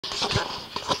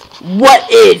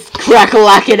What is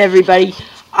crack-a-lackin', everybody?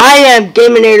 I am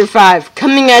Gaminator5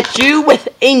 coming at you with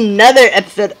another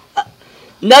episode,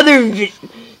 another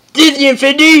Disney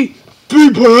Infinity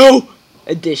 3.0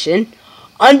 edition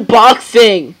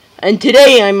unboxing. And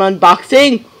today I'm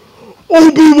unboxing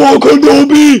Obi-Wan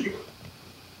Kenobi.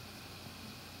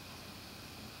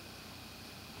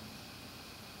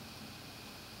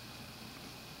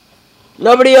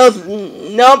 Nobody else.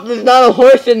 Nope, there's not a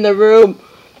horse in the room.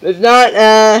 There's not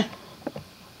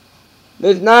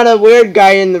a weird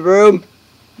guy in the room.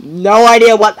 No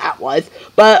idea what that was.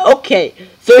 But okay.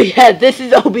 So yeah, this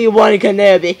is Obi-Wan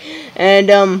Kenobi.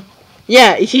 And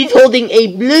yeah, he's holding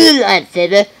a blue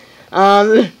lightsaber.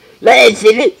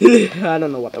 Lightsaber. I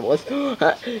don't know what that was.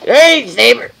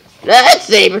 Lightsaber.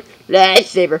 Lightsaber.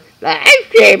 Lightsaber.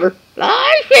 Lightsaber.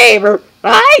 Lightsaber.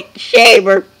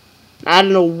 Lightsaber. I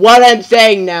don't know what I'm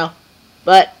saying now,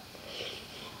 but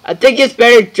I think it's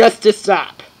better just to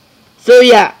stop. So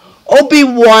yeah,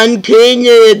 Obi-Wan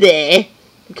Kenobi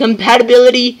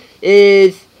compatibility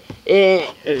is can't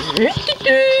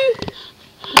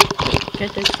I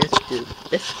just do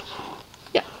this?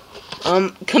 Yeah.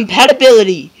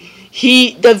 Compatibility.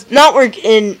 He does not work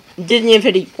in Disney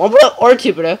Infinity 1 Pro or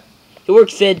 2 Pro. He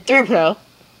works in 3 Pro.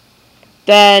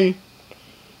 Then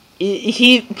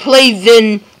he plays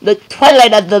in the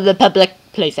Twilight of the Republic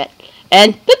playset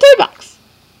and the toy box.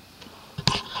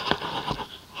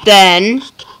 Then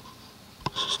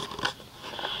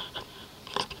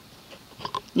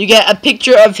you get a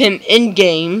picture of him in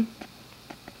game.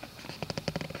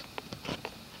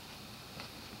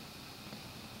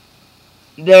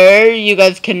 There, you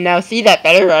guys can now see that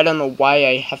better. I don't know why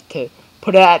I have to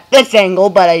put it at this angle,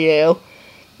 but I do.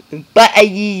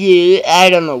 I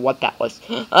don't know what that was.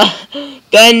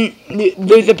 Then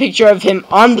there's a picture of him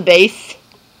on the base.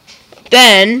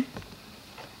 Then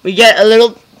we get a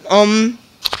little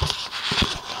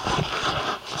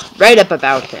write-up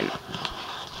about him.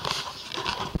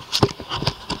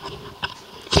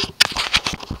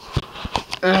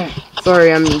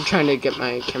 Sorry, I'm trying to get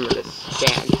my camera to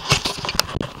stand.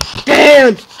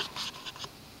 Stand!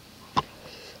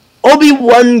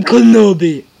 Obi-Wan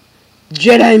Kenobi,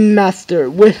 Jedi Master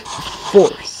with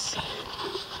Force.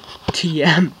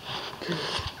 TM.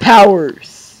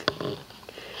 Powers.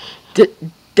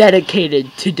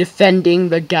 Dedicated to defending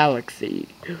the galaxy.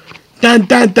 Dun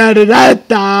dun dun dun dun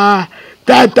dun.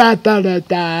 Dun dun dun dun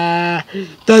dun.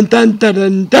 Dun dun dun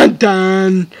dun dun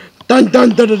dun. Dun dun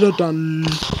dun dun dun.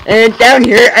 And down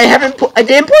here, I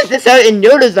didn't point this out in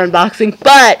Yoda's unboxing,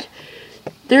 but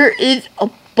there is a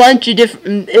bunch of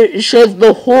different. It shows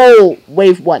the whole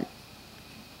Wave 1.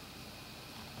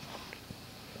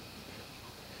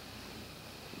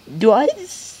 Do I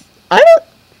don't.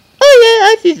 Oh yeah,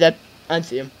 I see that. I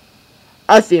see him.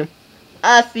 I see him.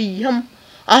 I see him.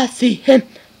 I see him.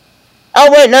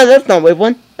 Oh wait, no, that's not Wave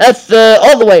 1. That's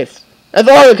all the waves. That's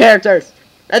all the characters.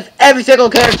 That's every single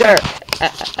character.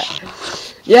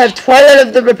 You have Twilight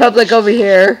of the Republic over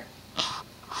here.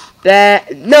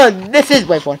 No, this is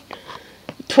Wave 1.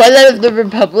 Twilight of the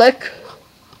Republic,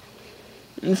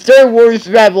 Star Wars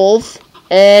Rebels,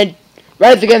 and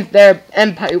Rise Against their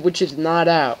Empire, which is not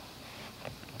out.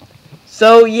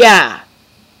 So yeah.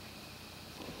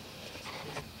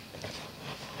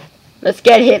 Let's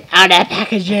get him out of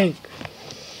packaging.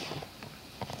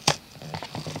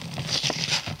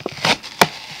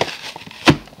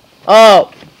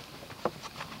 Oh.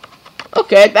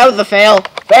 Okay, that was a fail.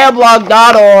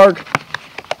 Failblog.org.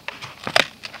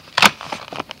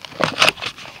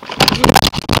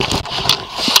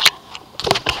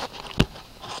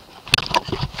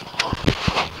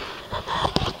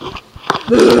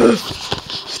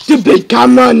 Stupid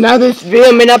camera, now this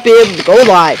video may not be able to go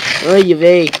live.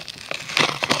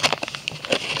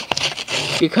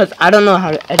 Because I don't know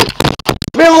how to edit.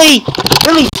 Really?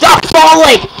 Really, stop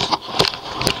falling!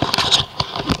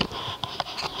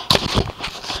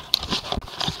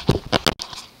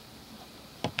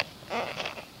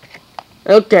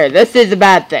 Okay, this is a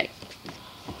bad thing.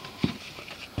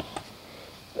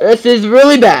 This is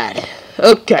really bad.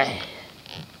 Okay.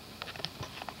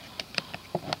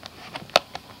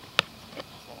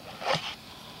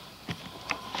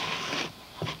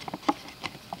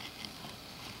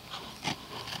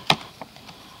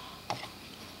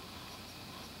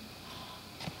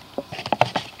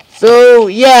 So,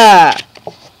 yeah.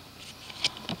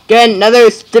 Get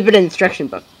another stupid instruction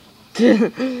book.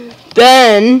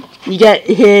 Then, you get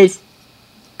his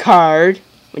card,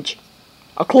 which,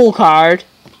 a cool card.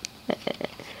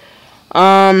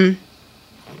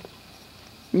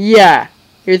 Yeah.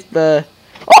 Here's the...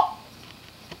 Oh!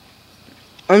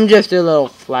 I'm just a little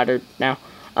flattered now.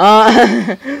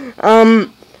 So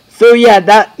yeah,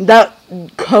 that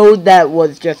code that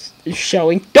was just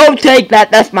showing. Don't take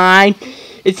that. That's mine.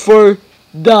 It's for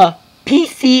the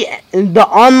PC, the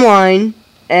online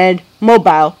and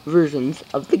mobile versions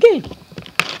of the game.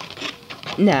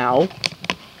 Now,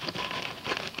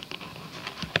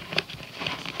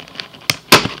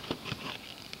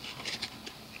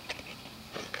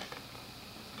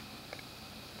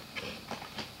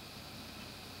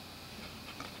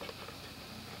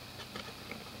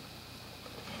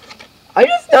 I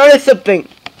just noticed something.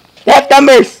 They have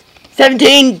numbers.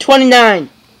 17, 29.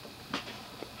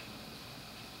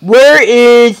 Where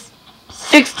is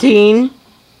 16,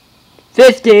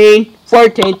 15,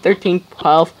 14, 13,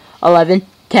 12, 11,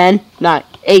 10, 9,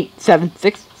 8, 7,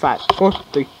 6, 5, 4,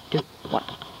 3, 2, 1.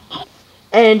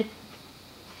 And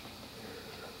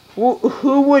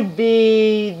who would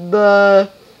be the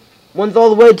ones all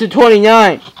the way to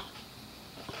 29?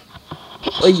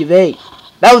 Oy vey.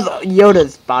 That was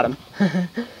Yoda's bottom.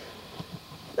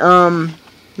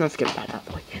 Let's get that out of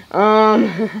the way.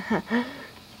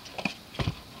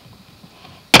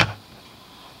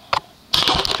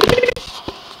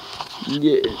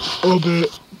 Yeah.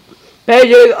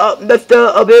 Paging Mr.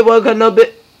 Obi-Wan Kenobi.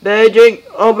 Paging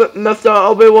Mr.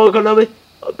 Obi-Wan Kenobi.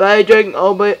 Paging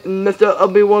Mr.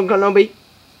 Obi-Wan Kenobi.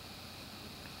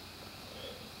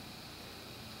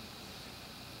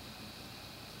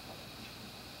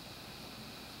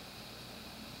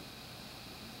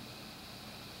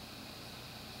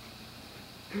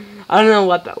 I don't know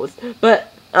what that was,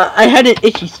 but I had an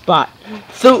itchy spot.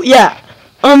 So yeah,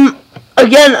 again,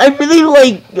 I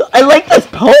like this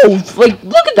pose. Like,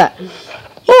 look at that.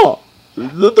 Oh,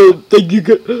 thank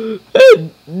you,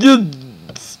 you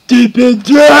stupid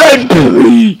droid.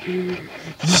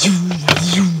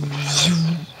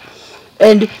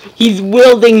 And he's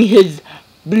wielding his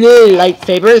blue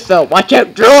lightsaber. So watch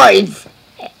out, droids.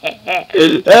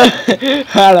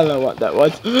 I don't know what that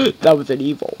was. That was an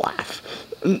evil laugh.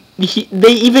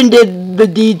 They even did the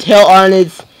detail on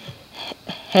his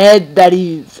head that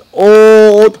he's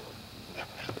old.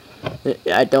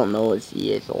 I don't know if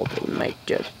he is old. He might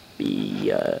just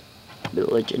be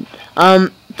religion.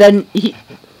 Then he,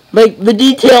 like, the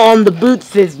detail on the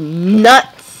boots is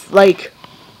nuts. Like,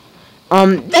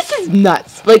 this is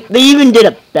nuts. Like, they even did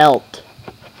a belt.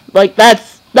 Like,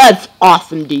 that's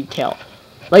awesome detail.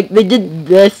 Like, they did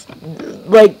this.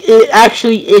 Like, it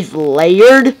actually is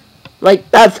layered.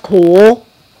 Like, that's cool.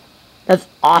 That's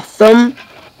awesome.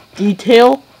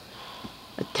 Detail.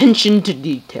 Attention to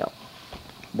detail.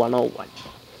 101.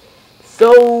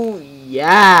 So,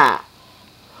 yeah.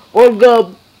 Or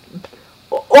the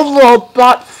overall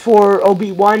thought for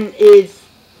Obi-Wan is,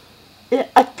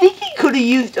 I think he could have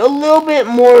used a little bit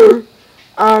more,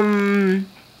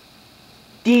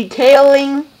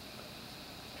 detailing.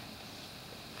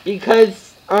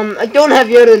 Because, I don't have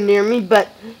Yoda near me, but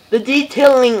the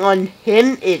detailing on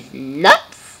him is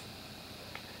nuts.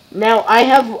 Now, I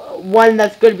have one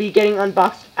that's going to be getting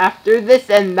unboxed after this,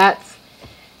 and that's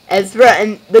Ezra,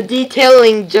 and the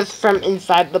detailing just from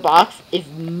inside the box is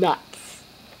nuts.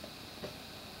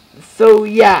 So,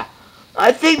 yeah.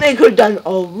 I think they could have done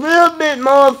a little bit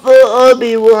more for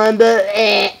Obi-Wan, but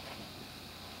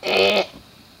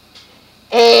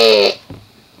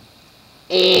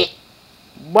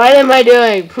what am I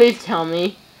doing? Please tell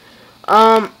me.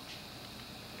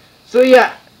 So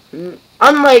yeah,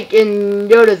 unlike in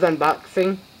Yoda's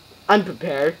unboxing,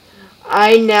 unprepared,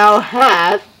 I now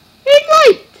have a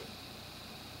light.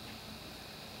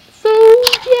 So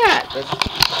yeah,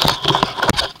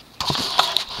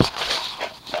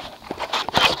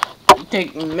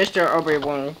 take Mr.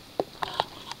 Obi-Wan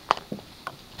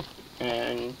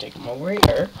and take him over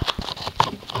here.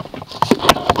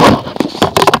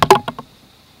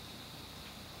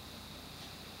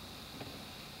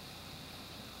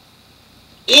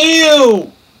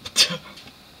 Ew!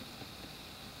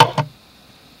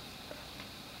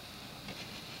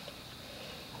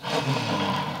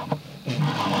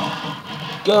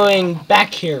 Going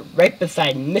back here, right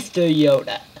beside Mr.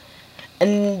 Yoda.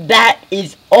 And that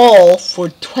is all for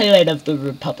Twilight of the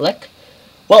Republic.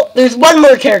 Well, there's one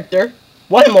more character.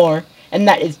 One more. And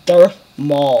that is Darth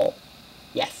Maul.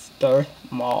 Yes, Darth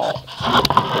Maul.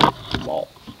 Maul.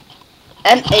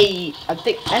 I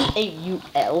think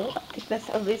M-A-U-L. I think that's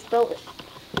how they spell it.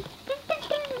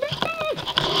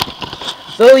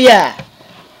 So yeah.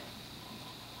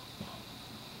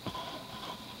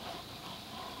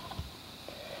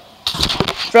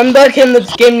 From the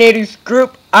Kenobi Game Nators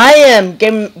group, I am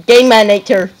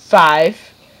GameManator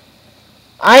 5.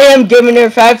 I am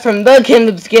GameManator 5 from the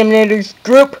Kenobi Game Nators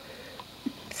group,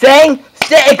 saying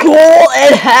stay cool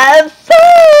and have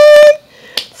fun.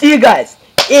 See you guys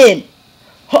in.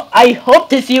 I hope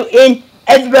to see you in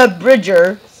Ezra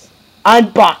Bridger's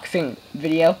unboxing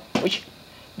video, which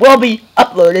will be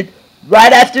uploaded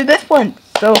right after this one.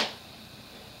 So.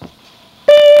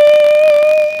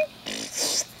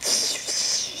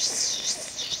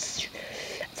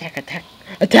 Attack, attack,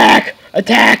 attack,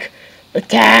 attack,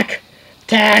 attack,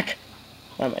 attack.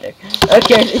 What am I doing?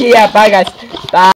 Okay, yeah, bye guys. Bye.